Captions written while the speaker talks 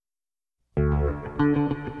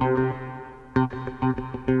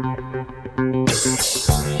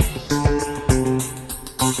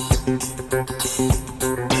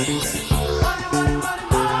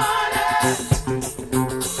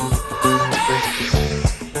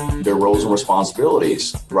their roles and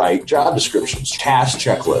responsibilities, write job descriptions, task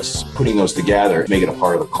checklists, putting those together, make it a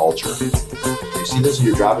part of the culture. You see this in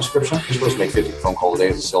your job description? You're supposed to make 50 phone calls a day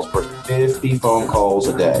as a salesperson. 50 phone calls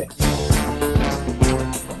a day.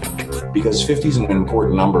 Because 50 is an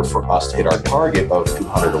important number for us to hit our target of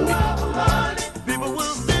 200 a week.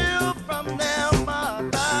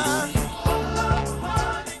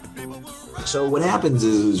 So what happens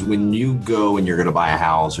is when you go and you're going to buy a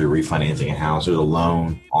house or refinancing a house, there's a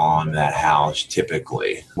loan on that house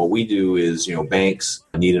typically. What we do is, banks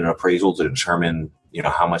need an appraisal to determine,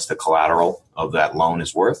 how much the collateral of that loan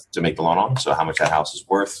is worth to make the loan on. So how much that house is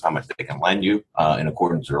worth, how much they can lend you in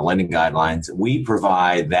accordance to their lending guidelines. We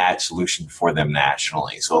provide that solution for them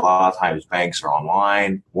nationally. So a lot of times banks are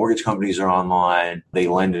online, mortgage companies are online, they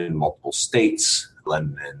lend in multiple states,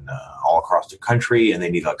 lend in all across the country, and they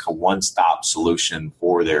need like a one-stop solution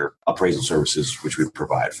for their appraisal services, which we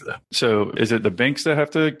provide for them. So is it the banks that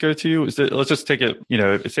have to go to you? Let's just take it,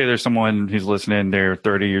 say there's someone who's listening, they're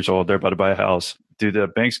 30 years old, they're about to buy a house. Do the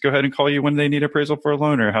banks go ahead and call you when they need appraisal for a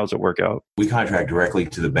loan, or how does it work out? We contract directly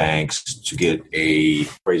to the banks to get a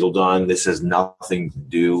appraisal done. This has nothing to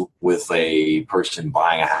do with a person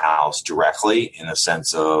buying a house directly, in the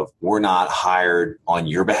sense of we're not hired on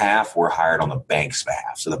your behalf, we're hired on the bank's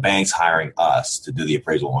behalf. So the bank's hiring us to do the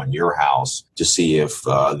appraisal on your house to see if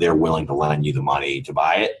they're willing to lend you the money to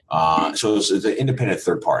buy it. So it's an independent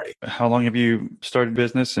third party. How long have you started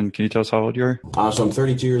business, and can you tell us how old you are? So I'm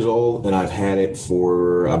 32 years old, and I've had it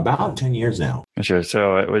for about 10 years now. Sure.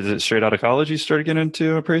 So was it straight out of college you started getting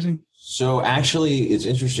into appraising? So actually, it's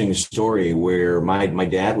an interesting story where my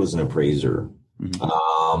dad was an appraiser.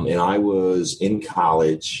 Mm-hmm. And I was in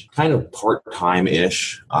college, kind of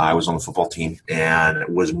part-time-ish. I was on the football team and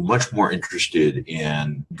was much more interested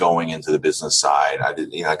in going into the business side. I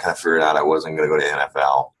kind of figured out I wasn't going to go to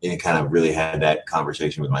NFL, and kind of really had that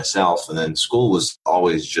conversation with myself. And then school was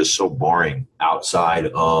always just so boring outside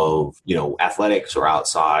of, athletics or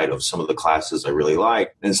outside of some of the classes I really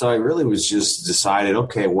liked. And so I really was just decided,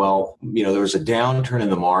 okay, well, there was a downturn in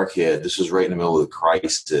the market. This was right in the middle of the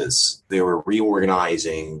crisis. They were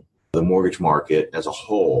reorganizing the mortgage market as a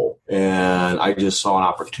whole. And I just saw an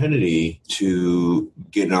opportunity to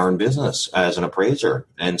get in our own business as an appraiser.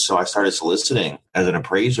 And so I started soliciting as an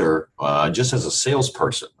appraiser, just as a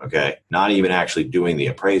salesperson, okay? Not even actually doing the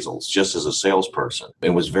appraisals, just as a salesperson.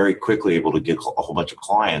 And was very quickly able to get a whole bunch of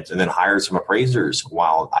clients, and then hired some appraisers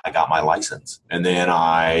while I got my license. And then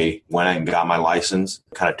I went and got my license,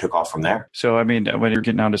 kind of took off from there. So, when you're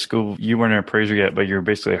getting out of school, you weren't an appraiser yet, but you're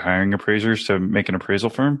basically hiring appraisers to make an appraisal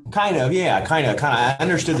firm? Kind of. I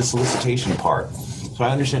understood the solicitation part. So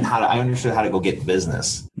I understood how to go get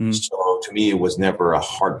business. Mm. So to me, it was never a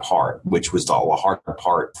hard part, which was a hard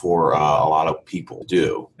part for a lot of people to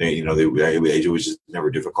do. It was just never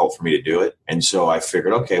difficult for me to do it. And so I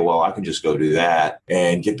figured, okay, well, I can just go do that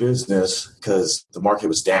and get business, because the market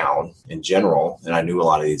was down in general. And I knew a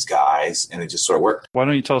lot of these guys, and it just sort of worked. Why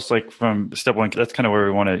don't you tell us, from step one, that's kind of where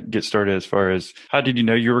we want to get started, as far as how did you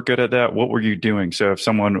know you were good at that? What were you doing? So if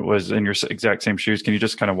someone was in your exact same shoes, can you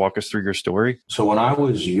just kind of walk us through your story? So when I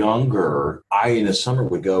was younger, I in the summer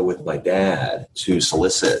would go with my dad to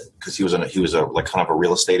solicit, because he was like kind of a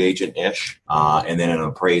real estate agent-ish, and then an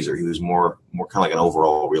appraiser. He was more kind of like an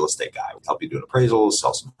overall real estate guy. Would help you do an appraisal,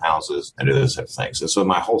 sell some houses, and do those type of things. And so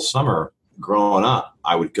my whole summer growing up,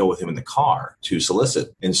 I would go with him in the car to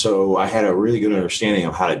solicit. And so I had a really good understanding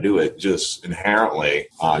of how to do it just inherently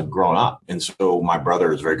growing up. And so my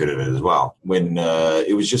brother is very good at it as well. When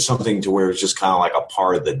it was just something to where it was just kind of like a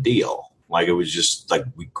part of the deal. Like, it was just like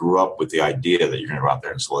we grew up with the idea that you're going to go out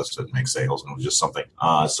there and solicit and make sales. And it was just something.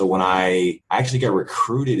 So when I actually got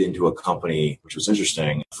recruited into a company, which was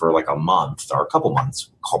interesting, for like a month or a couple months,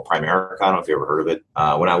 called Primerica. I don't know if you ever heard of it,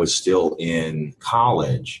 when I was still in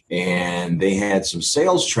college. And they had some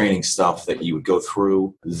sales training stuff that you would go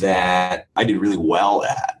through that I did really well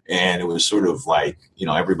at. And it was sort of like,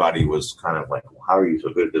 everybody was kind of like, well, how are you so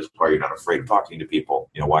good at this? Why are you not afraid of talking to people?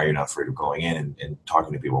 Why are you not afraid of going in and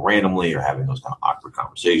talking to people randomly, or having those kind of awkward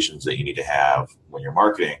conversations that you need to have when you're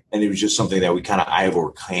marketing? And it was just something that I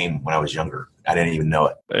overcame when I was younger. I didn't even know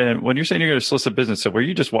it. And when you're saying you're going to solicit business, so were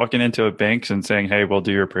you just walking into a bank and saying, hey, we'll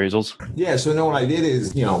do your appraisals? Yeah. So no, what I did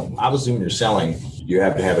is, obviously when you're selling, you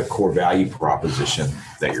have to have a core value proposition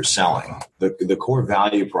that you're selling. The core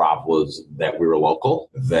value prop was that we were local,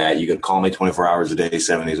 that you could call me 24 hours a day,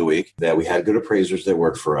 7 days a week, that we had good appraisers that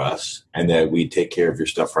worked for us, and that we'd take care of your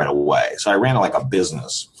stuff right away. So I ran it like a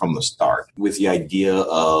business from the start, with the idea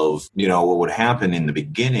of, what would happen in the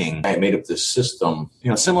beginning. I made up this system,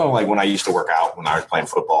 similar to like when I used to work out when I was playing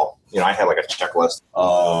football. I had like a checklist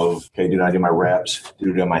of, okay, did I do my reps?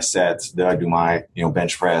 Did I do my sets? Did I do my,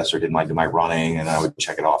 bench press, or did I do my running? And I would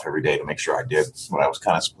check it off every day to make sure I did what I was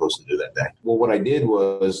kind of supposed to do that day. Well, what I did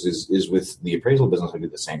is with the appraisal business, I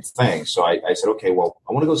did the same thing. So I said, okay, well,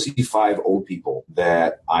 I want to go see 5 old people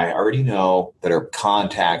that I already know that are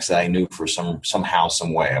contacts that I knew for somehow,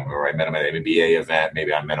 some way. I remember I met them at an MBA event.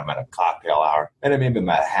 Maybe I met them at a cocktail hour, and I maybe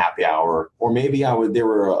met at a happy hour, or maybe they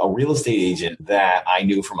were a real estate agent that I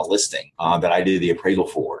knew from a listing that I did the appraisal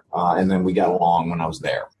for. And then we got along when I was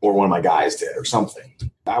there, or one of my guys did, or something.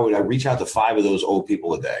 I'd reach out to 5 of those old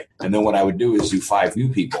people a day. And then what I would do is do 5 new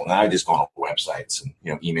people. And I would just go on websites and,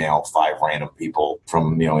 email 5 random people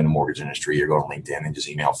from, in the mortgage industry, or go on LinkedIn and just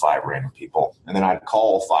email 5 random people. And then I'd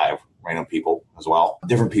call 5 random people as well,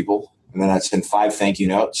 different people. And then I'd send 5 thank you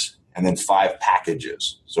notes, and then 5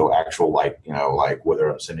 packages. So actual, like whether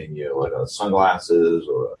I'm sending you sunglasses,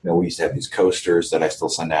 or, we used to have these coasters that I still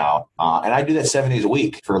send out. And I do that 7 days a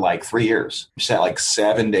week for like 3 years. Set like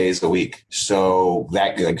 7 days a week. So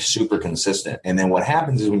that like super consistent. And then what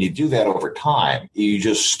happens is when you do that over time, you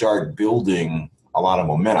just start building a lot of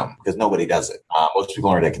momentum, because nobody does it. Most people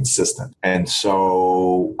aren't that consistent. And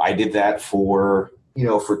so I did that for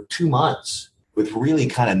 2 months with really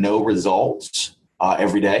kind of no results.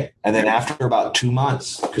 Every day. And then after about 2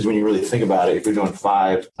 months, because when you really think about it, if you're doing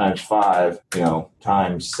 5 times 5,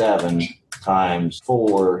 times 7 times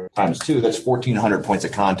 4 times 2, that's 1,400 points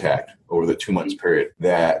of contact over the 2 months period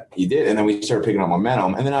that you did. And then we started picking up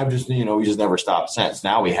momentum. And then I've just, we just never stopped since.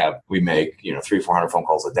 Now we make, 300-400 phone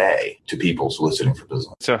calls a day to people soliciting for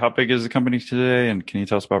business. So how big is the company today? And can you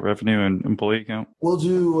tell us about revenue and employee count? We'll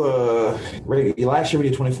do, last year we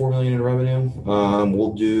did 24 million in revenue.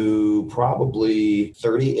 We'll do probably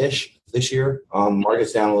 30-ish this year.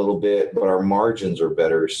 Market's down a little bit, but our margins are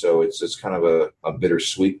better. So it's kind of a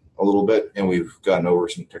bittersweet a little bit. And we've gotten over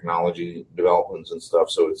some technology developments and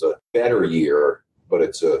stuff. So it's a better year, but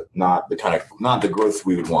it's not the growth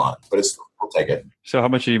we would want, but we'll take it. So how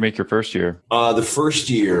much did you make your first year? The first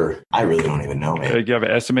year, I really don't even know, man. Do you have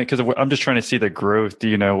an estimate? Because I'm just trying to see the growth. Do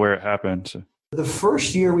you know where it happened? So. The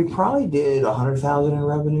first year, we probably did 100,000 in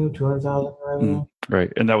revenue, 200,000 in revenue.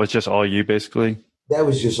 Right. And that was just all you, basically? That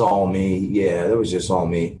was just all me. Yeah, that was just all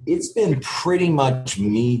me. It's been pretty much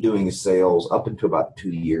me doing sales up until about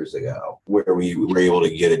 2 years ago, where we were able to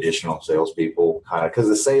get additional salespeople, kind of, because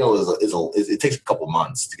the sale it takes a couple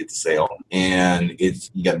months to get the sale, and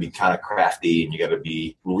you got to be kind of crafty, and you got to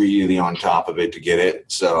be really on top of it to get it.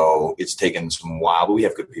 So it's taken some while, but we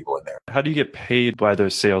have good people in there. How do you get paid by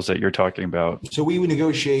those sales that you're talking about? So we would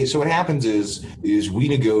negotiate. So what happens is we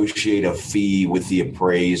negotiate a fee with the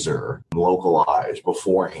appraiser, localized,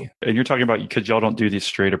 beforehand. And you're talking about, because y'all don't do these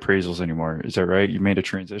straight appraisals anymore. Is that right? You made a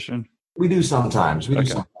transition? We do sometimes.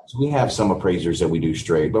 We have some appraisers that we do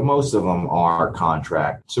straight, but most of them are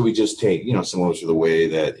contract. So we just take, similar to the way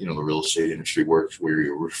that, the real estate industry works, where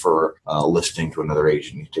you refer a listing to another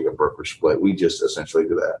agent, you take a broker split. We just essentially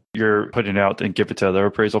do that. You're putting it out and give it to other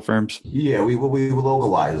appraisal firms? Yeah, we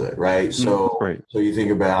localize it, right? So, right. So you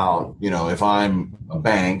think about, if I'm a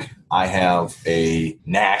bank, I have a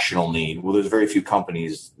national need. Well, there's very few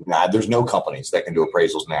companies. There's no companies that can do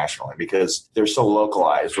appraisals nationally because they're so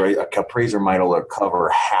localized, right? A appraiser might only cover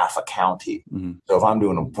half a county. Mm-hmm. So if I'm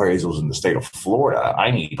doing appraisals in the state of Florida, I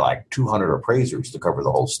need like 200 appraisers to cover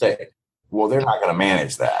the whole state. Well, they're not going to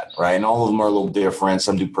manage that, right? And all of them are a little different.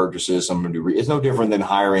 Some do purchases, some do it's no different than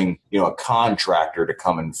hiring, a contractor to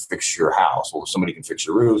come and fix your house. Well, somebody can fix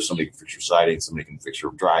your roof, somebody can fix your siding, somebody can fix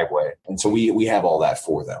your driveway. And so we have all that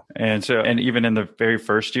for them. And even in the very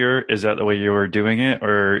first year, is that the way you were doing it?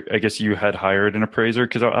 Or I guess you had hired an appraiser?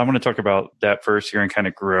 Because I want to talk about that first year and kind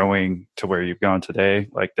of growing to where you've gone today,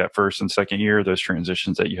 like that first and second year, those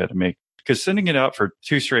transitions that you had to make. Because sending it out for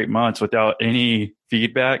 2 straight months without any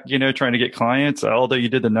feedback, trying to get clients, although you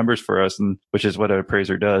did the numbers for us, and which is what an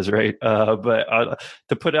appraiser does, right? But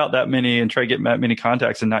to put out that many and try to get that many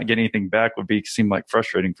contacts and not get anything back would seem like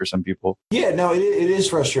frustrating for some people. Yeah, no, it is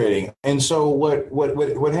frustrating. And so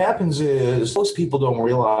what happens is most people don't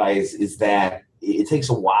realize is that it takes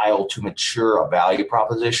a while to mature a value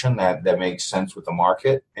proposition that makes sense with the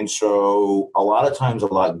market. And so a lot of times,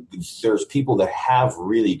 there's people that have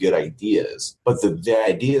really good ideas, but the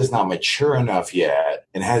idea is not mature enough yet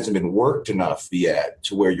and hasn't been worked enough yet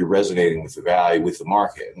to where you're resonating with the value with the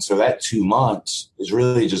market. And so that 2 months is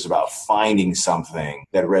really just about finding something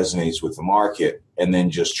that resonates with the market and then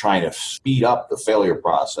just trying to speed up the failure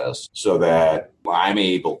process so that I'm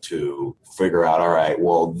able to figure out, all right,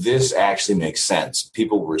 well, this actually makes sense.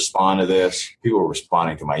 People respond to this. People are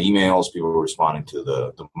responding to my emails. People are responding to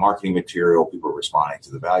the marketing material. People are responding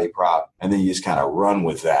to the value prop. And then you just kind of run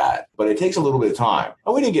with that. But it takes a little bit of time.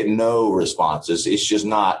 And we didn't get no responses. It's just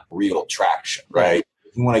not real traction, right?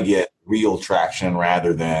 You want to get real traction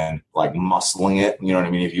rather than like muscling it. You know what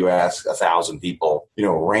I mean? If you ask 1,000 people,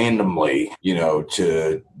 randomly,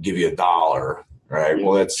 to give you $1, right?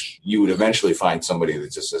 Well, you would eventually find somebody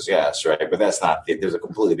that just says yes, right? But that's not it. There's a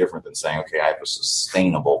completely different than saying, okay, I have a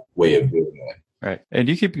sustainable way of doing it. Right. And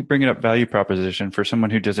you keep bringing up value proposition. For someone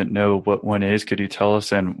who doesn't know what one is, could you tell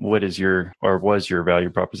us, and what is was your value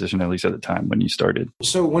proposition, at least at the time when you started?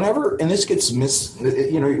 So whenever, and this gets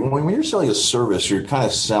when you're selling a service, you're kind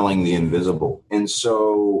of selling the invisible. And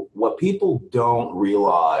so what people don't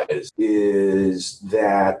realize is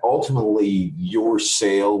that ultimately your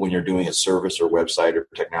sale, when you're doing a service or website or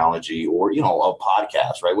technology or, a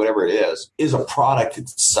podcast, right? Whatever it is a product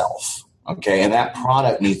itself. Okay. And that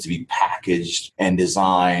product needs to be packaged and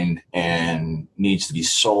designed and needs to be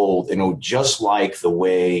sold, just like the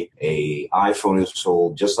way a iPhone is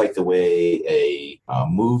sold, just like the way a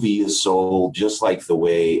movie is sold, just like the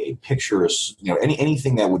way a picture is,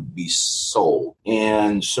 anything that would be sold.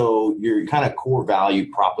 And so your kind of core value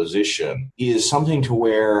proposition is something to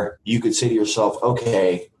where you could say to yourself,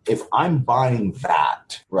 okay, if I'm buying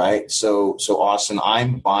that, right? So Austin,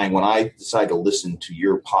 I'm buying, when I decide to listen to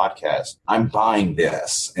your podcast, I'm buying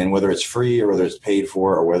this. And whether it's free or whether it's paid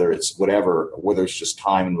for or whether it's whatever, whether it's just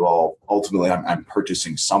time involved, ultimately I'm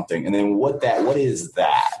purchasing something. And then what is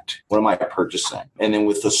that? What am I purchasing? And then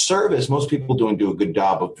with the service, most people do a good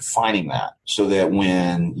job of defining that so that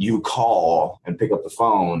when you call and pick up the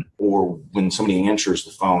phone or when somebody answers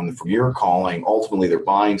the phone from your calling, ultimately they're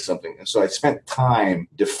buying something. And so I spent time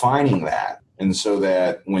defining that. And so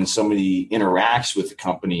that when somebody interacts with the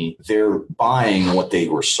company, they're buying what they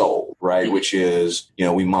were sold, right? Which is,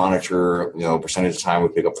 we monitor, percentage of time we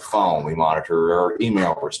pick up the phone. We monitor our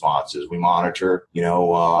email responses. We monitor,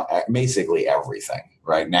 basically everything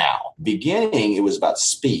right now. Beginning, it was about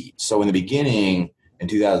speed. So in the beginning, in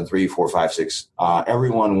 2003, 4, 5, 6,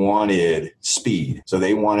 everyone wanted speed. So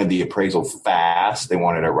they wanted the appraisal fast. They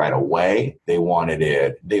wanted it right away. They wanted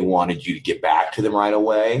you to get back to them right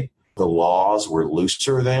away. The laws were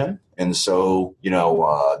looser then. And so,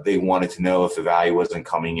 they wanted to know if the value wasn't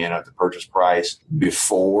coming in at the purchase price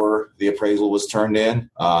before the appraisal was turned in.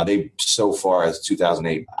 They, so far as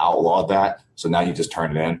 2008, outlawed that. So now you just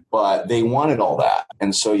turn it in. But they wanted all that.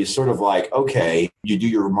 And so you sort of like, okay, you do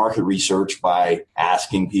your market research by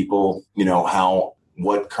asking people,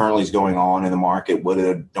 what currently is going on in the market, what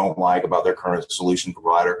they don't like about their current solution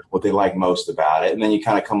provider, what they like most about it. And then you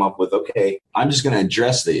kind of come up with, okay, I'm just going to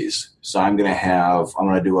address these. So I'm going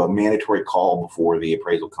to do a mandatory call before the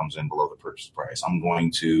appraisal comes in below the purchase price. I'm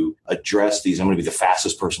going to address these. I'm going to be the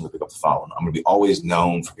fastest person to pick up the phone. I'm going to be always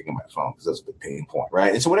known for picking up my phone because that's a big pain point,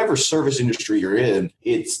 right? And so whatever service industry you're in,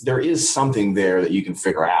 there is something there that you can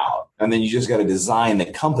figure out. And then you just got to design the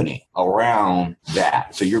company around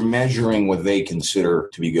that. So you're measuring what they consider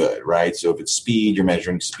to be good, right? So if it's speed, you're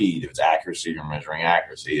measuring speed. If it's accuracy, you're measuring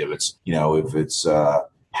accuracy. If it's,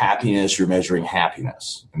 happiness, you're measuring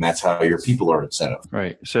happiness. And that's how your people are incentive.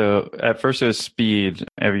 Right. So at first it was speed.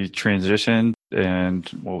 Have you transitioned? And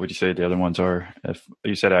what would you say the other ones are? If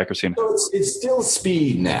you said accuracy. So it's still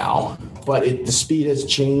speed now, but the speed has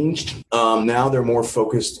changed. Now they're more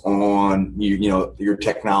focused on your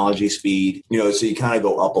technology speed. So you kind of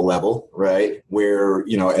go up a level, right? Where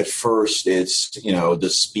at first it's the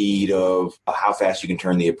speed of how fast you can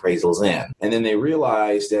turn the appraisals in, and then they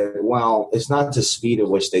realize that it's not the speed at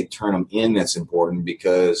which they turn them in that's important,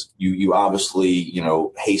 because you obviously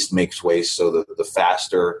haste makes waste. So the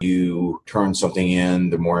faster you turn something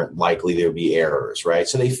in, the more likely there'll be errors, right?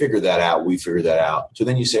 So they figured that out. We figured that out. So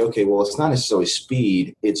then you say, okay, well, it's not necessarily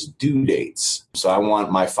speed, it's due dates. So I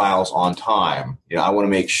want my files on time. I want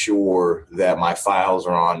to make sure that my files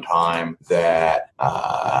are on time, that,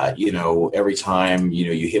 every time,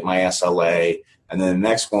 you hit my SLA. And then the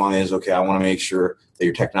next one is, okay, I want to make sure that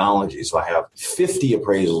your technology. So I have 50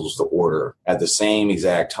 appraisals to order at the same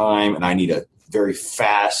exact time, and I need a very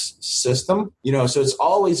fast system, so it's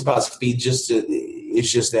always about speed. Just to,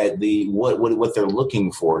 It's just that what they're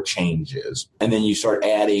looking for changes. And then you start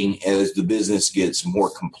adding as the business gets more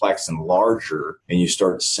complex and larger, and you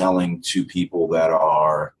start selling to people that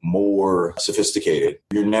are more sophisticated.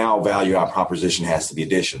 Your now value add proposition has to be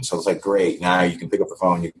addition. So it's like, great, now you can pick up the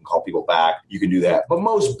phone, you can call people back, you can do that. But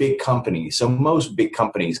most big companies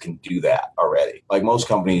can do that already. Like most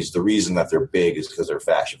companies, the reason that they're big is because they're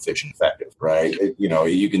fast, efficient, effective, right?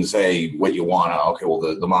 You can say what you want. Okay, well,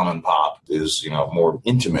 the mom and pop is, more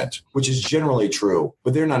intimate, which is generally true,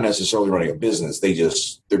 but they're not necessarily running a business. They're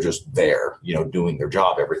just there, doing their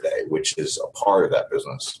job every day, which is a part of that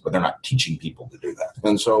business, but they're not teaching people to do that.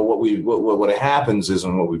 And so what happens is,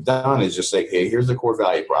 and what we've done is just say, hey, here's the core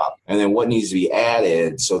value prop, and then what needs to be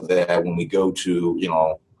added so that when we go to,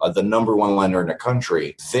 the number one lender in the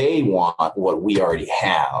country, they want what we already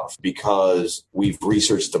have because we've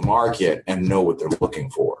researched the market and know what they're looking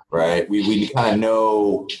for, right? We kind of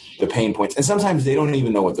know the pain points, and sometimes they don't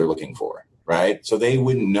even know what they're looking for. Right. So they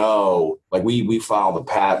wouldn't know, like we filed a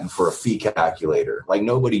patent for a fee calculator. Like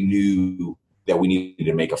nobody knew that we needed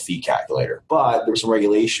to make a fee calculator. But there were some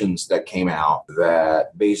regulations that came out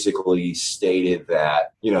that basically stated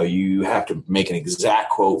that, you have to make an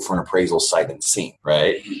exact quote for an appraisal sight and scene,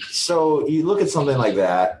 right? So you look at something like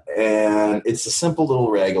that, and it's a simple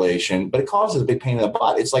little regulation, but it causes a big pain in the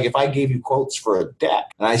butt. It's like if I gave you quotes for a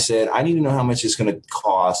deck, and I said, I need to know how much it's going to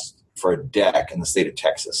cost for a deck in the state of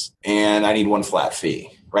Texas, and I need one flat fee,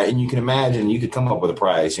 right? And you can imagine you could come up with a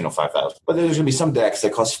price, $5,000, but there's going to be some decks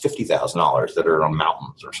that cost $50,000 that are on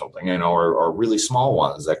mountains or something, or really small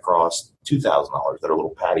ones that cost $2,000 that are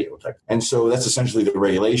little patio type. And so that's essentially the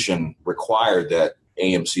regulation required that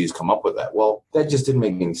AMC's come up with that. Well, that just didn't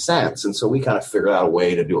make any sense. And so we kind of figured out a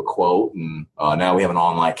way to do a quote. And now we have an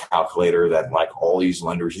online calculator that like all these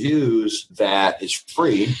lenders use that is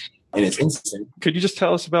free. And it's instant. Could you just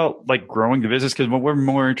tell us about like growing the business? Because we're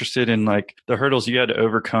more interested in like the hurdles you had to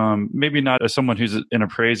overcome, maybe not as someone who's in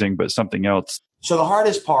appraising, but something else. So the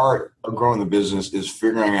hardest part of growing the business is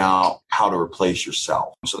figuring out how to replace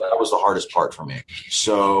yourself. So that was the hardest part for me.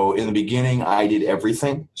 So in the beginning, I did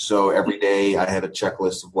everything. So every day I had a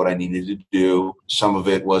checklist of what I needed to do. Some of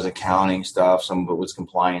it was accounting stuff. Some of it was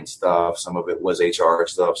compliance stuff. Some of it was HR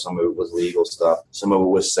stuff. Some of it was legal stuff. Some of it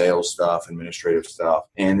was sales stuff, administrative stuff.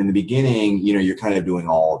 And in the beginning, you're kind of doing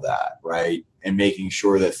all of that, right? And making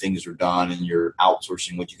sure that things are done and you're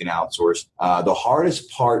outsourcing what you can outsource. The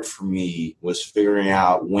hardest part for me was figuring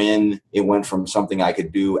out when it went from something I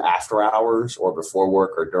could do after hours or before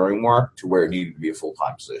work or during work to where it needed to be a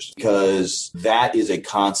full-time position, because that is a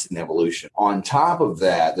constant evolution. On top of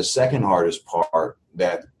that, the second hardest part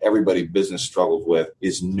that everybody business struggles with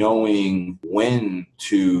is knowing when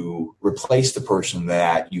to replace the person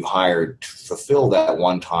that you hired to fulfill that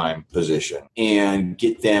one-time position and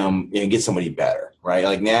get somebody better, right?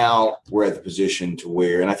 Like now we're at the position to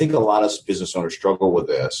where, and I think a lot of business owners struggle with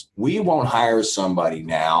this, we won't hire somebody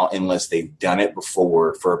now unless they've done it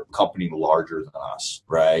before for a company larger than us,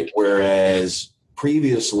 right? Whereas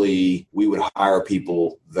previously, we would hire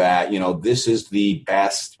people that, this is the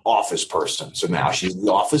best office person. So now she's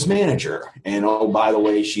the office manager. And oh, by the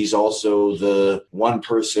way, she's also the one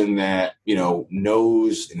person that,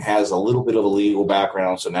 knows and has a little bit of a legal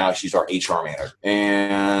background. So now she's our HR manager.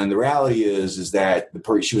 And the reality is that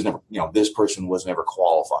she was never, this person was never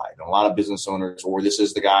qualified. And a lot of business owners, or this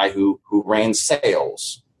is the guy who ran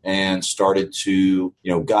sales and started to,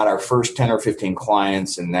 got our first 10 or 15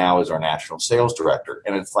 clients and now is our national sales director.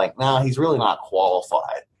 And it's like, no, he's really not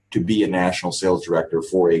qualified to be a national sales director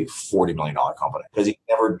for a $40 million company because he's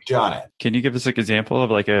never done it. Can you give us an example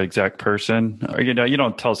of like an exact person? Or, you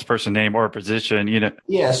don't tell us the person name or position,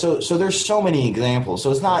 Yeah. So there's so many examples.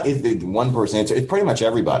 So it's not one person. It's pretty much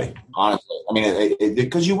everybody, honestly. I mean,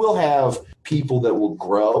 because you will have people that will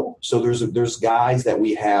grow. So there's guys that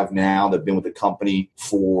we have now that have been with the company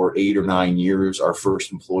for 8 or 9 years. Our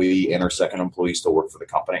first employee and our second employee still work for the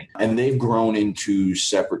company. And they've grown into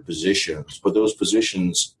separate positions. But those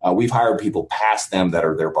positions, we've hired people past them that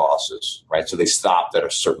are their bosses, right? So they stopped at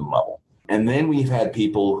a certain level. And then we've had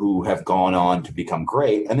people who have gone on to become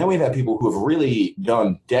great. And then we've had people who have really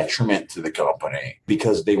done detriment to the company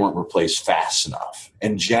because they weren't replaced fast enough.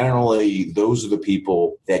 And generally, those are the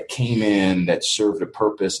people that came in that served a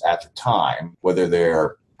purpose at the time, whether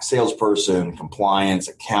they're salesperson, compliance,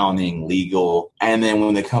 accounting, legal. And then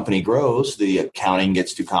when the company grows, the accounting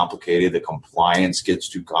gets too complicated, the compliance gets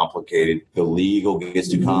too complicated, the legal gets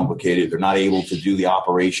too complicated. They're not able to do the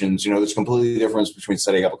operations. There's a completely difference between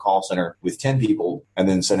setting up a call center with 10 people and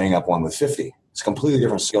then setting up one with 50. It's a completely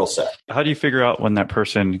different skill set. How do you figure out when that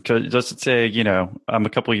person, because let's say, I'm a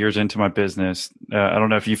couple of years into my business. I don't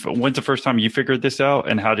know when's the first time you figured this out,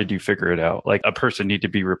 and how did you figure it out? Like, a person need to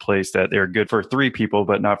be replaced that they're good for 3 people,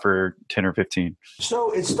 but not for 10 or 15.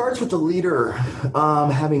 So it starts with the leader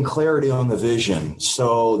having clarity on the vision.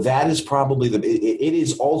 So that is probably it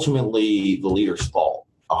is ultimately the leader's fault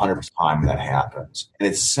 100% of the time that happens. And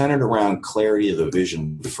it's centered around clarity of the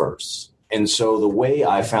vision first. And so the way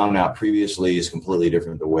I found out previously is completely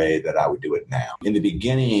different the way that I would do it now. In the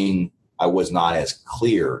beginning, I was not as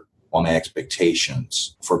clear on my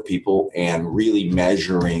expectations for people and really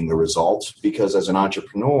measuring the results, because as an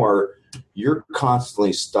entrepreneur, you're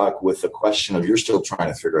constantly stuck with the question of you're still trying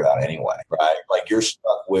to figure it out anyway, right? Like, you're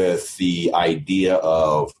stuck with the idea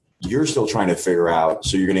of you're still trying to figure out,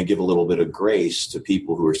 so you're going to give a little bit of grace to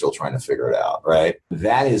people who are still trying to figure it out, right?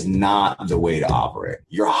 That is not the way to operate.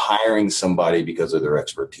 You're hiring somebody because of their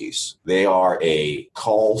expertise. They are a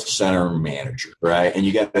call center manager, right? And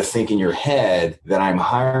you got to think in your head that I'm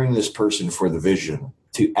hiring this person for the vision,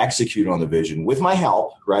 to execute on the vision with my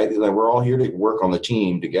help, right? Like, we're all here to work on the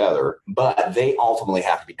team together, but they ultimately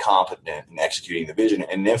have to be competent in executing the vision.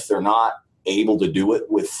 And if they're not able to do it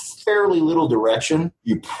with fairly little direction,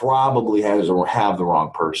 you probably have the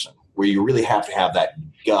wrong person, where you really have to have that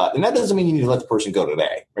gut. And that doesn't mean you need to let the person go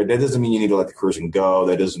today, right? That doesn't mean you need to let the person go.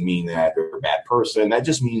 That doesn't mean that they're a bad person. That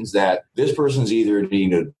just means that this person's either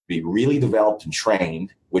needing to be really developed and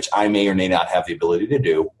trained, which I may or may not have the ability to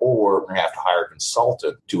do, or we're going to have to hire a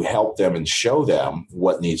consultant to help them and show them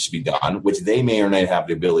what needs to be done, which they may or may not have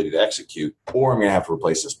the ability to execute, or I'm going to have to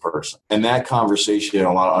replace this person. And that conversation,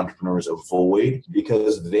 a lot of entrepreneurs avoid,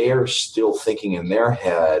 because they're still thinking in their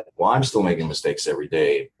head, well, I'm still making mistakes every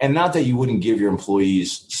day. And not that you wouldn't give your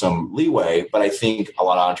employees some leeway, but I think a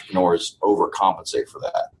lot of entrepreneurs overcompensate for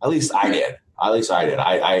that. At least I did.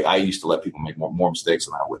 I used to let people make more mistakes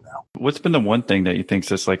than I would now. What's been the one thing that you think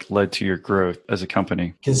that's led to your growth as a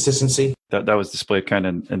company? Consistency. That was displayed kind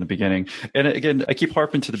of in the beginning. And again, I keep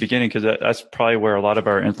harping to the beginning because that's probably where a lot of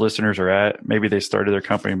our listeners are at. Maybe they started their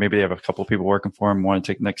company. Maybe they have a couple of people working for them, want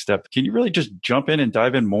to take the next step. Can you really just jump in and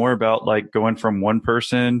dive in more about going from one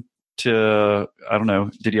person to, I don't know,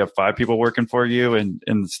 did you have 5 people working for you and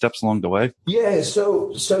the steps along the way? Yeah.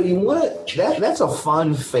 So you want to, that's a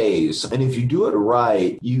fun phase. And if you do it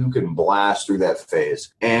right, you can blast through that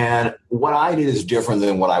phase. And what I did is different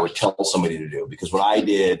than what I would tell somebody to do, because what I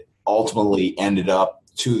did ultimately ended up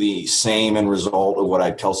to the same end result of what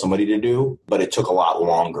I tell somebody to do, but it took a lot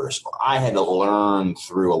longer. So I had to learn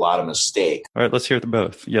through a lot of mistakes. All right, let's hear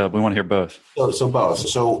both. Yeah, we want to hear both. So both.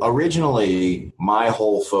 So originally, my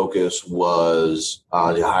whole focus was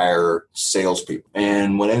to hire salespeople.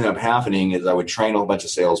 And what ended up happening is I would train a whole bunch of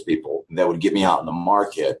salespeople that would get me out in the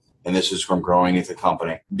market. And this is from growing at the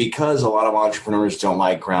company, because a lot of entrepreneurs don't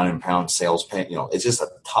like ground and pound sales. It's just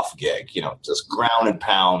a tough gig, just ground and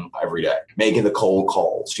pound every day, making the cold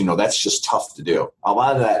calls. That's just tough to do. A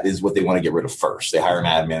lot of that is what they want to get rid of first. They hire an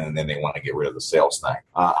admin and then they want to get rid of the sales thing.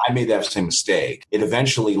 I made that same mistake. It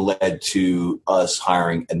eventually led to us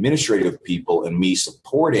hiring administrative people and me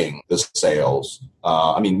supporting the sales.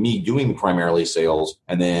 Me doing primarily sales,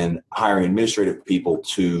 and then hiring administrative people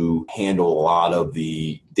to handle a lot of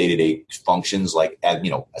the day-to-day functions like,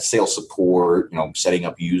 sales support, setting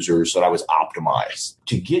up users, so that I was optimized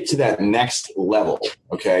to get to that next level.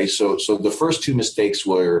 Okay. So the first 2 mistakes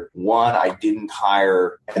were, one, I didn't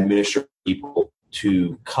hire administrative people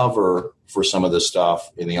to cover for some of the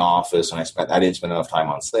stuff in the office, and I didn't spend enough time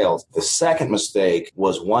on sales. The second mistake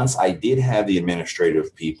was, once I did have the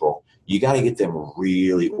administrative people, you got to get them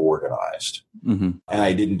really organized. Mm-hmm. And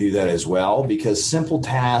I didn't do that as well, because simple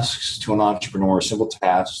tasks to an entrepreneur, simple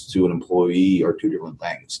tasks to an employee are 2 different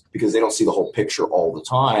things, because they don't see the whole picture all the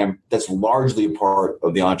time. That's largely a part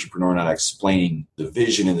of the entrepreneur not explaining the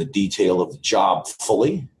vision and the detail of the job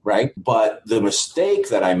fully, right? But the mistake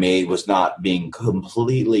that I made was not being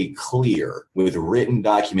completely clear with written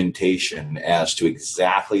documentation as to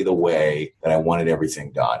exactly the way that I wanted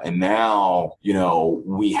everything done. And now,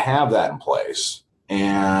 we have that in place,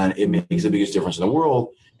 and it makes the biggest difference in the world.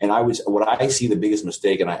 And what I see the biggest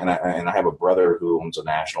mistake, and I have a brother who owns a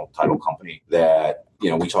national title company that,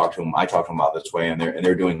 I talk to him about this way, and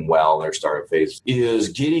they're doing well in their startup phase, is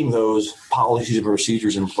getting those policies and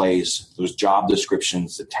procedures in place, those job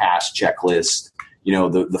descriptions, the task checklist.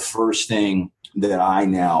 The first thing that I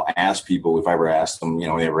now ask people, if I ever ask them, they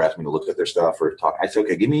ever ask me to look at their stuff or talk, I say,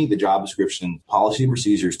 okay, give me the job description, policy and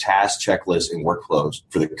procedures, task checklists, and workflows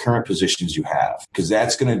for the current positions you have, because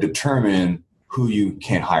that's going to determine who you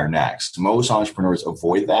can hire next. Most entrepreneurs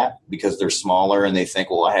avoid that because they're smaller and they think,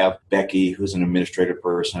 well, I have Becky, who's an administrative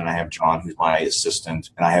person, and I have John, who's my assistant,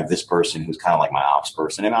 and I have this person who's kind of like my ops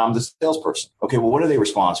person, and I'm the salesperson. Okay, well, what are they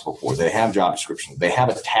responsible for? They have job descriptions. They have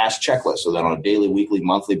a task checklist so that on a daily, weekly,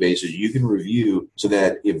 monthly basis, you can review so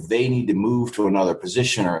that if they need to move to another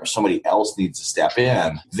position or if somebody else needs to step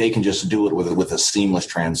in, they can just do it with a seamless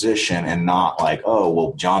transition and not like, oh,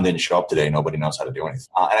 well, John didn't show up today. Nobody knows how to do anything.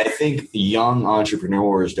 And I think young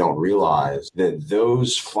entrepreneurs don't realize that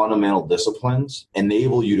those fundamental disciplines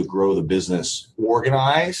enable you to grow the business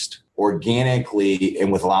organized, organically,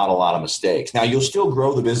 and without a lot of mistakes. Now, you'll still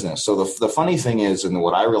grow the business. So the funny thing is, and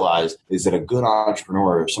what I realized is that a good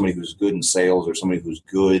entrepreneur, somebody who's good in sales or somebody who's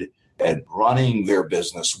good at running their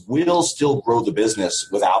business, will still grow the business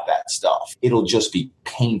without that stuff. It'll just be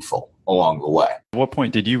painful along the way. At what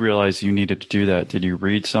point did you realize you needed to do that? Did you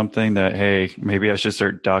read something that, hey, maybe I should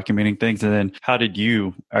start documenting things? And then how did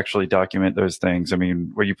you actually document those things? I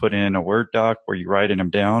mean, were you putting in a Word doc? Were you writing them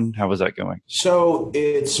down? How was that going? So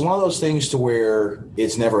it's one of those things to where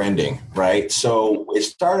it's never ending, right? So it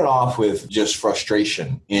started off with just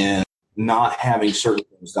frustration in not having certain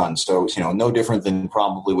things done. So, no different than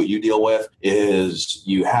probably what you deal with is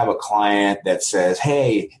you have a client that says,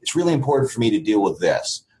 hey, it's really important for me to deal with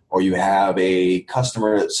this. Or you have a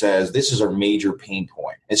customer that says, this is our major pain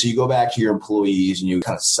point. And so you go back to your employees and you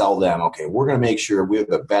kind of sell them, okay, we're going to make sure we're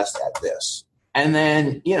the best at this. And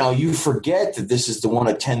then, you forget that this is the one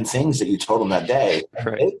of 10 things that you told them that day.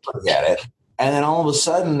 Right. They forget it. And then all of a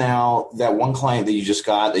sudden now that one client that you just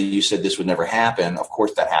got that you said this would never happen, of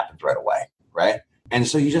course that happens right away, right? And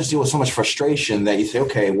so you just deal with so much frustration that you say,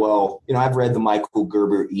 okay, well, I've read the Michael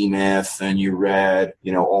Gerber E-Myth and you read,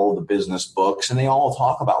 all the business books and they all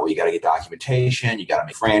talk about, well, you got to get documentation, you got to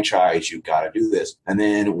make franchise, you got to do this. And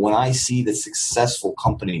then when I see the successful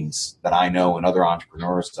companies that I know and other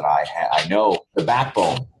entrepreneurs that I know, the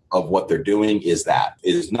backbone of what they're doing is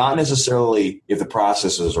not necessarily if the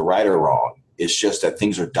processes are right or wrong. It's just that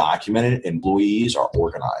things are documented, employees are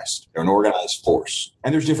organized. They're an organized force.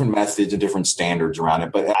 And there's different methods and different standards around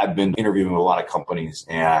it. But I've been interviewing with a lot of companies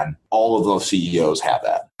and all of those CEOs have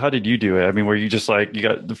that. How did you do it? I mean, were you just like, you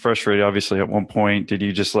got frustrated, obviously, at one point. Did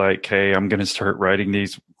you just like, hey, I'm going to start writing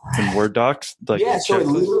these in Word docs? Yeah, so it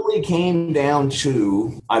literally came down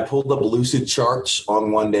to, I pulled up Lucid charts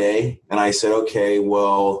on one day and I said, okay,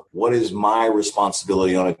 well, what is my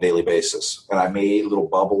responsibility on a daily basis? And I made little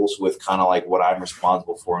bubbles with kind of like what I'm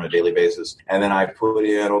responsible for on a daily basis. And then I put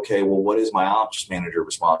in, okay, well, what is my ops manager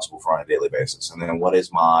responsible for on a daily basis? And then what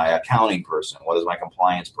is my accounting person? What is my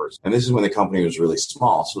compliance person? And this is when the company was really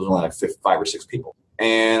small. So it was only like 5 or 6 people.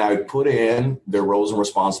 And I put in their roles and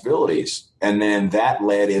responsibilities. And then that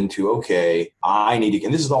led into, okay, I need to,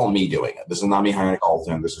 and this is all me doing it. This is not me hiring a call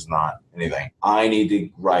team. This is not anything. I need to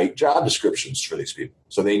write job descriptions for these people.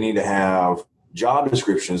 So they need to have job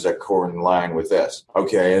descriptions that correlate with this.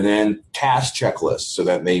 Okay. And then task checklists so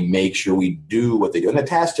that they make sure we do what they do. And the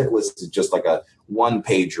task checklist is just like a one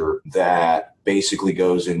pager that basically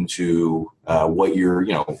goes into what you're,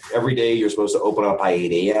 every day you're supposed to open up by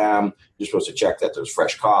 8 a.m. You're supposed to check that there's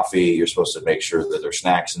fresh coffee. You're supposed to make sure that there's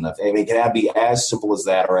snacks in the thing. I mean, it can be as simple as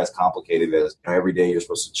that or as complicated as every day you're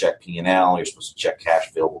supposed to check P&L. You're supposed to check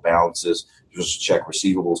cash available balances. You're supposed to check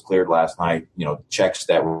receivables cleared last night, checks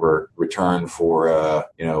that were returned for,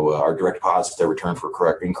 our direct deposits that were returned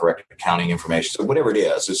for incorrect accounting information. So whatever it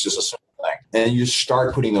is, it's just a simple thing. And you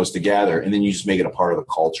start putting those together and then you just make it a part of the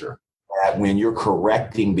culture. That when you're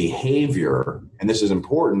correcting behavior, and this is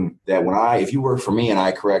important, that if you work for me and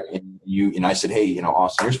I correct you, and I said, hey,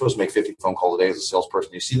 Austin, you're supposed to make 50 phone calls a day as a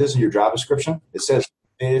salesperson. You see this in your job description? It says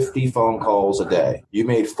 50 phone calls a day. You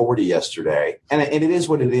made 40 yesterday. And it is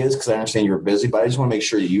what it is because I understand you're busy, but I just want to make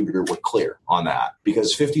sure that you were clear on that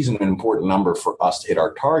because 50 is an important number for us to hit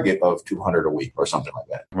our target of 200 a week or something like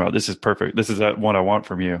that. Wow, this is perfect. This is what I want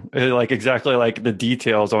from you. Like exactly like the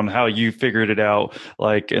details on how you figured it out,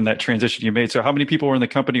 like in that transition you made. So how many people were in the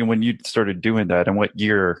company when you started doing that and what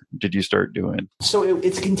year did you start doing? So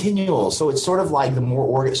it's continual. So it's sort of like the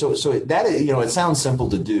more so that, it sounds simple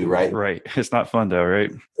to do, right? Right. It's not fun though,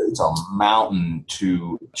 right? It's a mountain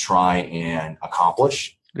to try and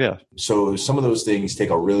accomplish. Yeah. So some of those things take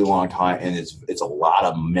a really long time and it's a lot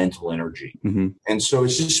of mental energy. Mm-hmm. And so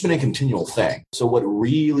it's just been a continual thing. So what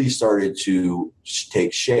really started to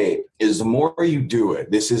take shape is the more you do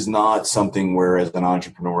it. This is not something where, as an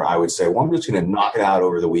entrepreneur, I would say, well, I'm just going to knock it out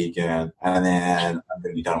over the weekend and then I'm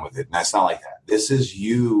going to be done with it. And that's not like that. This is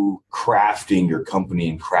you crafting your company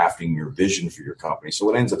and crafting your vision for your company. So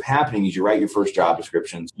what ends up happening is you write your first job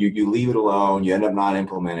descriptions, you leave it alone, you end up not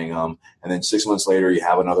implementing them, and then 6 months later you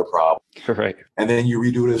have another problem. Right. And then you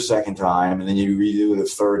redo it a second time, and then you redo it a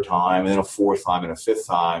third time, and then a fourth time, and a fifth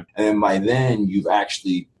time. And then by then you've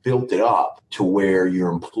actually built it up to where your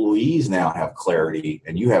employees now have clarity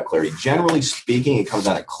and you have clarity. Generally speaking, it comes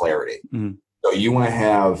down to clarity. Mm-hmm. So you want to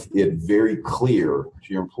have it very clear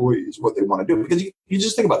to your employees what they want to do. Because you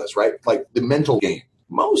just think about this, right? Like the mental game.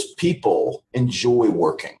 Most people enjoy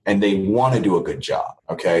working and they want to do a good job.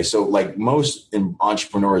 Okay. So like most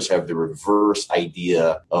entrepreneurs have the reverse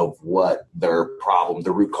idea of what their problem,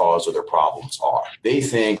 the root cause of their problems are. They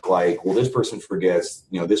think like, well, this person forgets,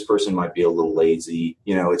 this person might be a little lazy.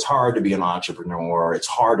 It's hard to be an entrepreneur. It's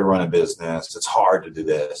hard to run a business. It's hard to do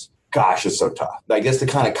this. Gosh, it's so tough. I guess the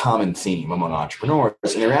kind of common theme among entrepreneurs,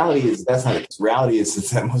 and the reality is that's not it. The reality is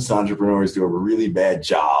that most entrepreneurs do a really bad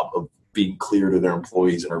job of being clear to their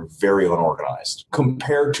employees and are very unorganized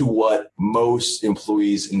compared to what most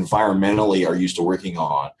employees environmentally are used to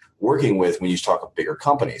working with when you talk of bigger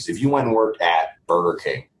companies. If you went and worked at Burger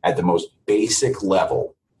King at the most basic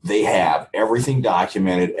level, they have everything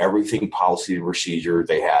documented, everything policy and procedure.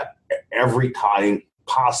 They have every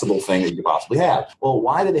possible thing that you could possibly have. Well,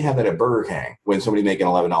 why do they have that at Burger King when somebody's making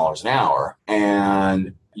 $11 an hour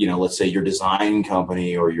and let's say your design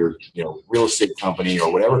company or your, real estate company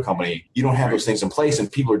or whatever company, you don't have those things in place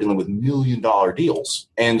and people are dealing with $1 million deals.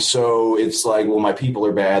 And so it's like, well, my people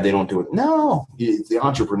are bad. They don't do it. No, the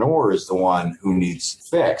entrepreneur is the one who needs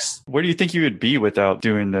fixed. Where do you think you would be without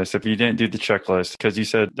doing this if you didn't do the checklist? Because you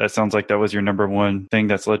said that sounds like that was your number one thing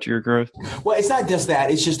that's led to your growth. Well, it's not just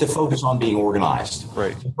that. It's just to focus on being organized.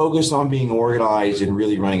 Right. Focus on being organized and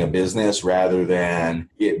really running a business rather than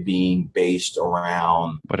it being based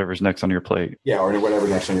around whatever's next on your plate. Yeah, or whatever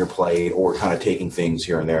next on your plate, or kind of taking things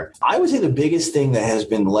here and there. I would say the biggest thing that has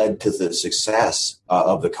been led to the success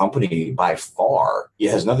of the company by far, it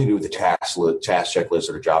has nothing to do with the task checklist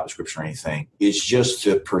or the job description or anything. It's just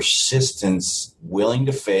the persistence, willing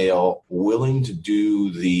to fail, willing to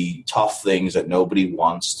do the tough things that nobody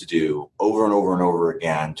wants to do over and over and over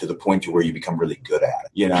again to the point to where you become really good at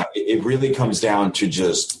it. It really comes down to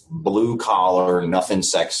just blue collar, nothing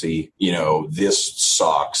sexy. This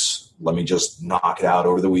sucks. Let me just knock it out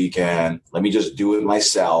over the weekend. Let me just do it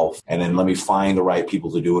myself. And then let me find the right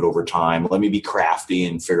people to do it over time. Let me be crafty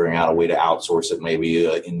in figuring out a way to outsource it, maybe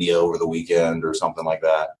India over the weekend or something like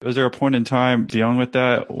that. Was there a point in time dealing with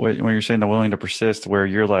that when you're saying the willing to persist where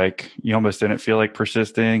you're like, you almost didn't feel like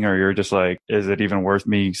persisting, or you're just like, is it even worth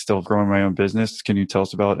me still growing my own business? Can you tell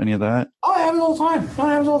us about any of that? Oh, I have it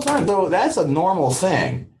all the time. So that's a normal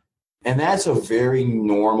thing. And that's a very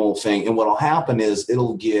normal thing. And what will happen is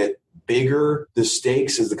it'll get bigger. The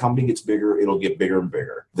stakes, as the company gets bigger, it'll get bigger and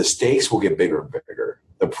bigger. The stakes will get bigger and bigger.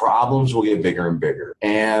 The problems will get bigger and bigger.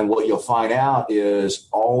 And what you'll find out is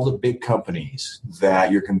all the big companies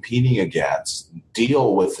that you're competing against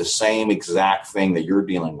deal with the same exact thing that you're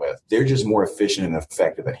dealing with. They're just more efficient and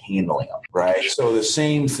effective at handling them, right? So the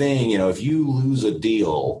same thing, if you lose a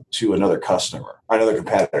deal to another customer, another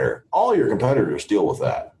competitor, all your competitors deal with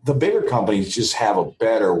that. The bigger companies just have a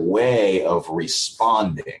better way of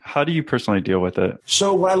responding. How do you personally deal with it?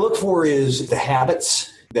 So what I look for is the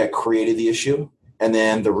habits that created the issue. And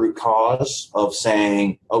then the root cause of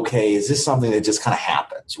saying, okay, is this something that just kind of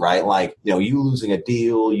happens, right? Like, you losing a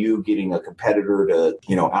deal, you getting a competitor to,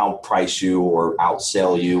 outprice you or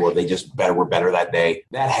outsell you, or they just were better that day.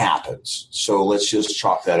 That happens. So let's just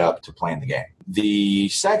chalk that up to playing the game. The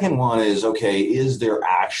second one is, okay, is there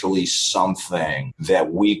actually something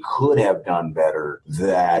that we could have done better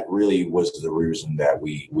that really was the reason that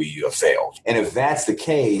we failed? And if that's the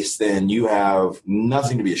case, then you have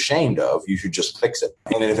nothing to be ashamed of. You should just fix it.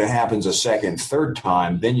 And then if it happens a second, third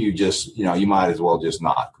time, then you just, you might as well just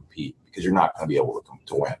not compete because you're not going to be able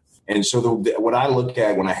to win. And so what I look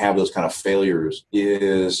at when I have those kind of failures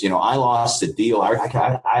is, I lost a deal.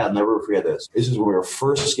 I'll never forget this. This is when we were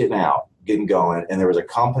first getting going, and there was a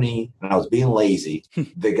company, and I was being lazy.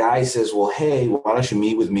 The guy says, well, hey, why don't you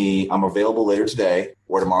meet with me? I'm available later today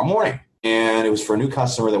or tomorrow morning. And it was for a new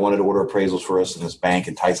customer that wanted to order appraisals for us in this bank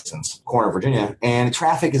in Tyson's corner of Virginia. And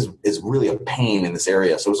traffic is really a pain in this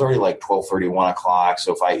area. So it was already like 12:30, 1 o'clock.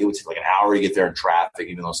 So it would take like an hour to get there in traffic,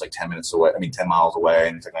 even though it's like 10 miles away.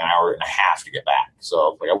 And it's like an hour and a half to get back.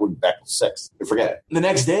 So I wouldn't be back till 6. Forget it. The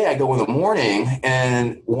next day I go in the morning,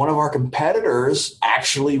 and one of our competitors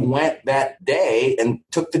actually went that day and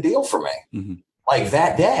took the deal for me. Mm-hmm. like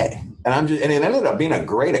that day. And it ended up being a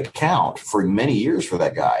great account for many years for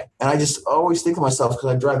that guy. And I just always think to myself,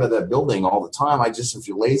 because I drive by that building all the time, if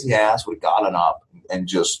your lazy ass would have gotten up and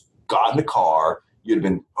just got in the car, you'd have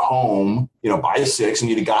been home, by 6 and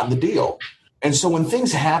you'd have gotten the deal. And so when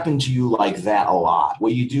things happen to you like that a lot,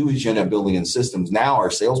 what you do is you end up building in systems. Now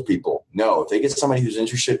our salespeople know if they get somebody who's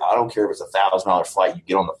interested, I don't care if it's $1,000 flight, you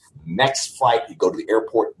get on the next flight, you go to the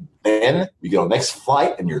airport, then you get on the next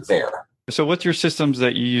flight and you're there. So what's your systems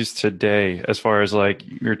that you use today as far as like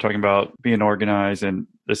you're talking about being organized and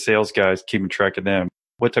the sales guys keeping track of them?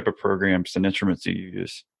 What type of programs and instruments do you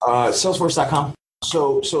use? Salesforce.com.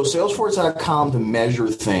 So Salesforce.com to measure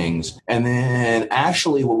things. And then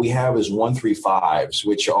actually what we have is 135s,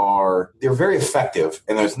 which they're very effective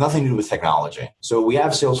and there's nothing to do with technology. So we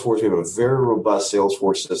have Salesforce. We have a very robust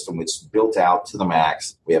Salesforce system. It's built out to the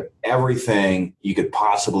max. We have everything you could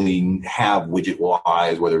possibly have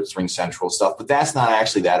widget-wise, whether it's Ring Central stuff, but that's not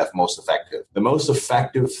actually that most effective. The most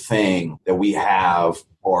effective thing that we have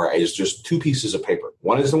is just 2 pieces of paper.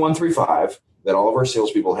 One is the 135 that all of our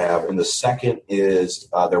salespeople have, and the second is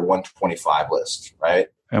their 125 list, right?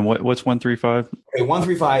 And what's 135? Okay,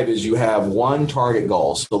 135 is you have one target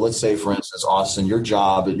goal. So let's say, for instance, Austin, your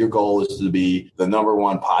goal is to be the number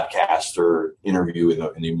 1 podcaster interview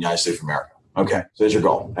in the United States of America. Okay, so that's your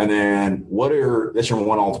goal. And then that's your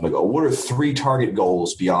one ultimate goal. What are 3 target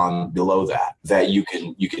goals below that you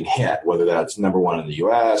can hit, whether that's number 1 in the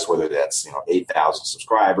US, whether that's, 8,000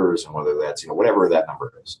 subscribers, and whether that's, whatever that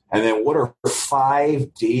number is. And then what are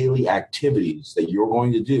 5 daily activities that you're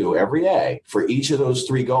going to do every day for each of those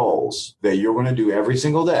 3 goals that you're going to do every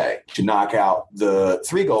single day to knock out the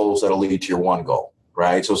 3 goals that'll lead to your 1 goal.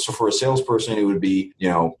 Right. So for a salesperson, it would be,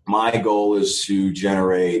 my goal is to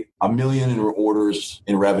generate 1 million in orders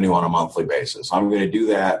in revenue on a monthly basis. I'm going to do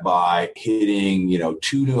that by hitting,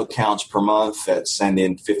 2 new accounts per month that send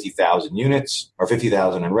in 50,000 units or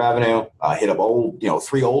 50,000 in revenue. Hit up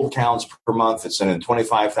 3 old accounts per month that send in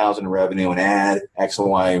 25,000 in revenue, and add X,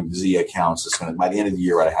 Y, Z accounts. That's going to, by the end of the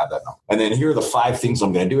year, I have that number. And then here are the 5 things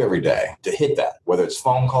I'm going to do every day to hit that, whether it's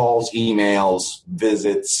phone calls, emails,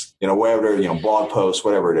 visits, whatever, blog posts,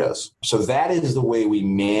 whatever it is. So that is the way we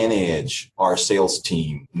manage our sales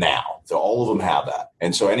team now. So all of them have that.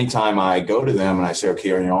 And so anytime I go to them and I say,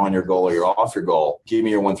 okay, are you on your goal or you're off your goal? Give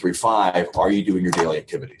me your 135. Are you doing your daily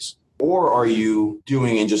activities? Or are you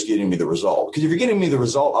doing and just getting me the result? Because if you're getting me the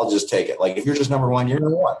result, I'll just take it. Like if you're just number 1, you're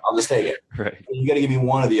number 1. I'll just take it. Right. You got to give me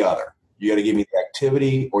one or the other. You got to give me the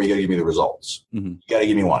activity or you got to give me the results. Mm-hmm. You got to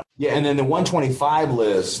give me one. Yeah. And then the 125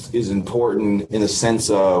 list is important in the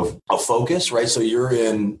sense of a focus, right? So you're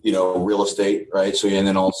in, real estate, right? So, and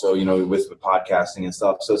then also, with podcasting and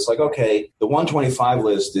stuff. So it's like, okay, the 125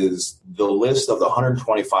 list is the list of the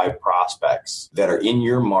 125 prospects that are in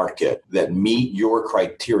your market that meet your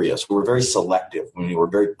criteria. So we're very selective. We're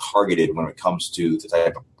very targeted when it comes to the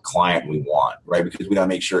type of client we want, right? Because we got to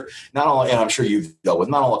make sure not all, and I'm sure you've dealt with,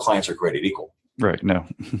 not all the clients are created equal. Right. No.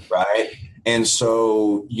 Right. And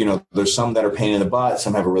so, there's some that are pain in the butt.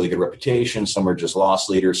 Some have a really good reputation. Some are just loss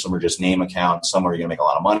leaders. Some are just name accounts. Some are going to make a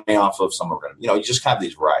lot of money off of. Some are going to, you just have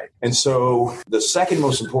these right. And so the second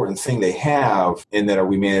most important thing they have in that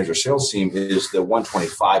we manage our sales team is the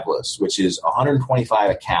 125 list, which is 125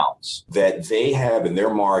 accounts that they have in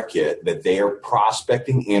their market that they are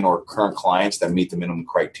prospecting in, or current clients that meet the minimum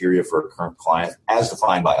criteria for a current client as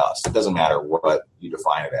defined by us. It doesn't matter what you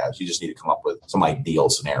define it as. You just need to come up with some ideal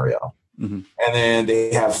scenario. Mm-hmm. And then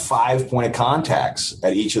they have 5 point of contacts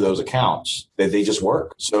at each of those accounts that they just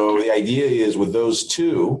work. So the idea is with those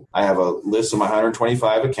 2, I have a list of my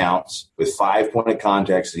 125 accounts with 5 point of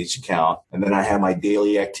contacts at each account. And then I have my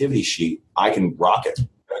daily activity sheet. I can rock it.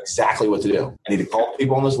 Exactly what to do. I need to call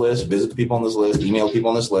people on this list, visit the people on this list, email people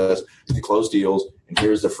on this list to close deals. And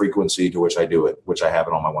here's the frequency to which I do it, which I have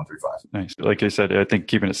it on my 135. Nice. Like I said, I think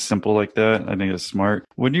keeping it simple like that, I think is smart.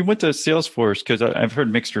 When you went to Salesforce, because I've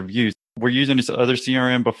heard mixed reviews, were you using this other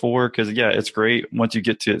CRM before? Because it's great once you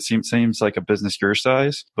get to it. Seems like a business your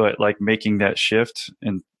size, but like making that shift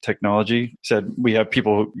in technology. Said we have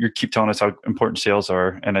people, you keep telling us how important sales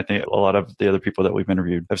are, and I think a lot of the other people that we've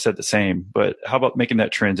interviewed have said the same. But how about making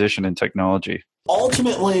that transition in technology?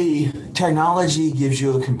 Ultimately, technology gives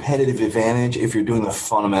you a competitive advantage if you're doing the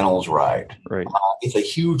fundamentals right. Right. It's a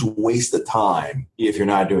huge waste of time if you're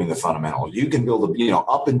not doing the fundamentals. You can build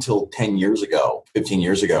up until 10 years ago, 15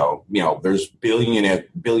 years ago, there's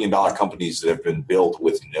billion-dollar companies that have been built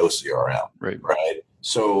with no CRM. Right.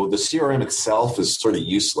 So the CRM itself is sort of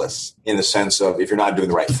useless in the sense of if you're not doing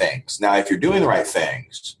the right things. Now, if you're doing the right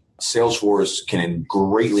things, Salesforce can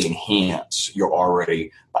greatly enhance your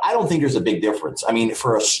already, but I don't think there's a big difference. I mean,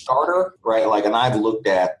 for a starter, right, like, and I've looked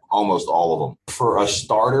at almost all of them. For a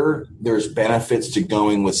starter, there's benefits to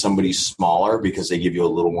going with somebody smaller because they give you a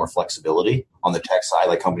little more flexibility on the tech side,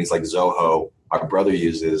 like companies like Zoho, my brother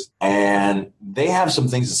uses, and they have some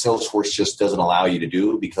things that Salesforce just doesn't allow you to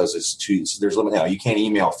do because there's limit. You can't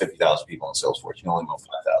email 50,000 people on Salesforce. You can only email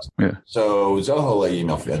 5,000. Yeah. So Zoho let you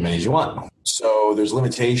email as many as you want. So there's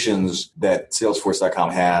limitations that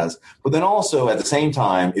Salesforce.com has. But then also at the same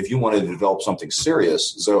time, if you wanted to develop something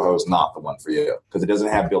serious, Zoho is not the one for you because it doesn't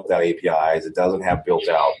have built out APIs. It doesn't have built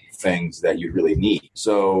out things that you really need.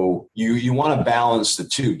 So you want to balance the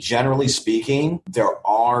two. Generally speaking, there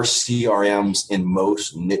are CRMs in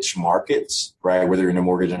most niche markets, right? Whether you're in the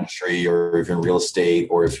mortgage industry or if you're in real estate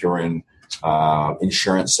or if you're in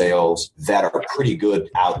insurance sales that are pretty good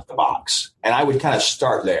out the box. And I would kind of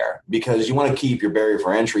start there because you want to keep your barrier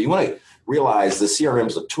for entry. You want to realize the CRM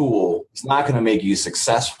is a tool. It's not going to make you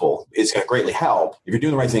successful. It's going to greatly help if you're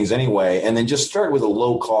doing the right things anyway. And then just start with a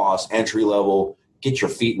low cost entry level. Get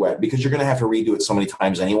your feet wet because you're going to have to redo it so many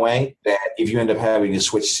times anyway that if you end up having to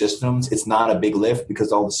switch systems, it's not a big lift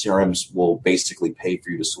because all the CRMs will basically pay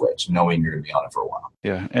for you to switch knowing you're going to be on it for a while.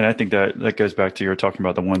 Yeah. And I think that goes back to you're talking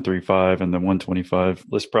about the 135 and the 125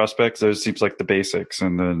 list prospects. Those seems like the basics.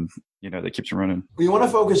 And then, that keeps you running. You want to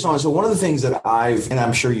focus on, so one of the things that and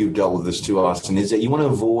I'm sure you've dealt with this too, Austin, is that you want to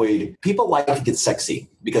avoid, people like to get sexy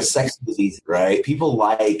because sexy is easy, right? People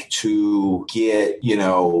like to get,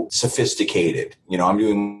 sophisticated. I'm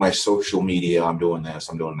doing my social media. I'm doing this.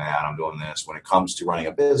 I'm doing that. I'm doing this when it comes to running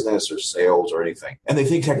a business or sales or anything. And they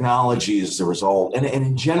think technology is the result.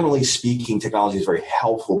 And generally speaking, technology is very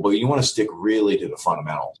helpful, but you want to stick really to the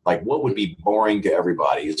fundamentals. Like what would be boring to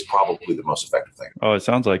everybody is probably the most effective thing. Oh, it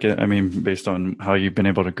sounds like it. I mean, based on how you've been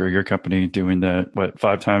able to grow your company doing that,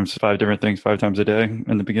 5 different things, 5 times a day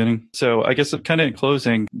in the beginning. So I guess kind of in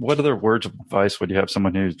closing, what other words of advice would you have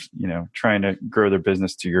someone who's, trying to grow their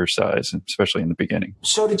business to your size, especially in the beginning?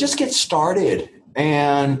 So to just get started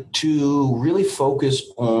and to really focus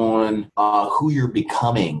on who you're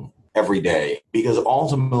becoming every day, because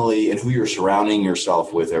ultimately, and who you're surrounding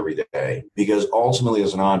yourself with every day, because ultimately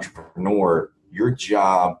as an entrepreneur, your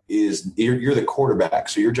job is, you're the quarterback.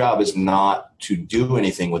 So your job is not to do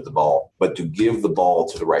anything with the ball, but to give the ball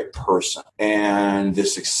to the right person. And the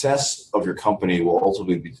success of your company will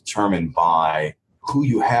ultimately be determined by who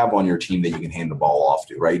you have on your team that you can hand the ball off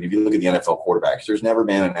to, right? If you look at the NFL quarterbacks, there's never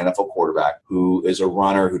been an NFL quarterback who is a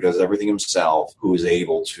runner, who does everything himself, who is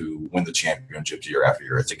able to win the championships year after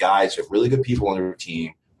year. It's the guys who have really good people on their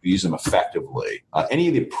team, who use them effectively. Any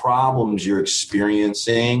of the problems you're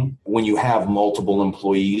experiencing when you have multiple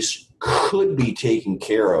employees could be taken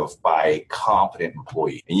care of by a competent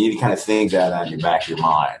employee. And you need to kind of think that on your back of your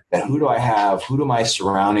mind, that who do I have? Who am I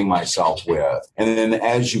surrounding myself with? And then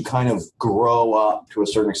as you kind of grow up to a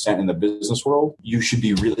certain extent in the business world, you should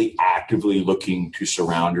be really actively looking to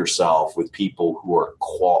surround yourself with people who are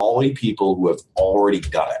quality people who have already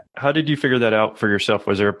done it. How did you figure that out for yourself?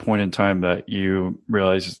 Was there a point in time that you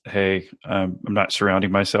realized, hey, I'm not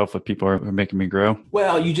surrounding myself with people who are making me grow?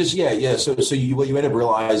 Well, you just, So what you end up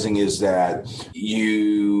realizing is that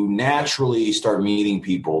you naturally start meeting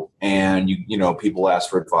people and people ask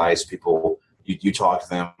for advice, you talk to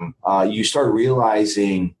them, you start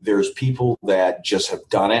realizing there's people that just have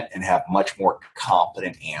done it and have much more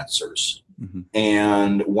competent answers. Mm-hmm.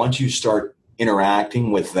 And once you start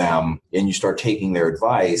interacting with them and you start taking their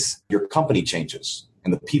advice, your company changes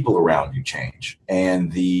and the people around you change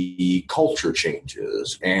and the culture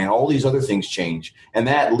changes and all these other things change. And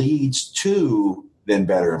that leads to then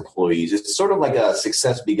better employees. It's sort of like a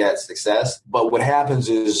success begets success. But what happens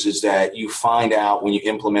is that you find out when you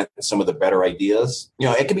implement some of the better ideas,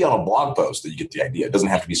 it can be on a blog post that you get the idea. It doesn't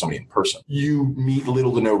have to be somebody in person. You meet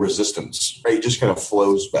little to no resistance, right? It just kind of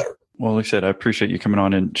flows better. Well, like I said, I appreciate you coming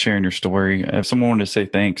on and sharing your story. If someone wanted to say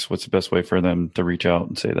thanks, what's the best way for them to reach out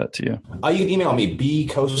and say that to you? You can email me,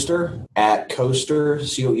 bcoester at Coester,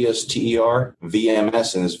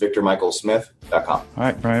 CoesterVMS, and it's VictorMichaelSmith.com. All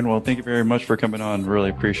right, Brian. Well, thank you very much for coming on. Really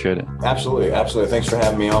appreciate it. Absolutely. Thanks for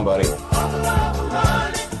having me on, buddy.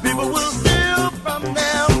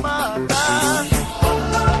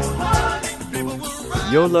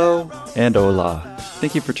 YOLO and hola.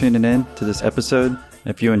 Thank you for tuning in to this episode.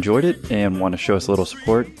 If you enjoyed it and want to show us a little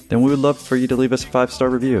support, then we would love for you to leave us a 5-star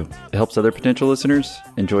review. It helps other potential listeners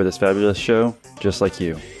enjoy this fabulous show just like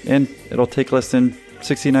you. And it'll take less than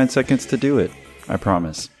 69 seconds to do it, I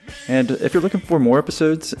promise. And if you're looking for more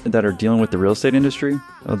episodes that are dealing with the real estate industry,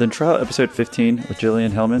 then try out episode 15 with Jillian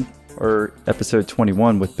Hellman or episode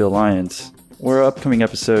 21 with Bill Lyons. or upcoming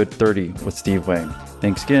episode 30 with Steve Wayne.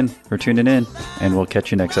 Thanks again for tuning in, and we'll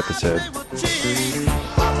catch you next episode.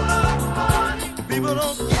 People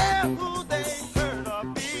don't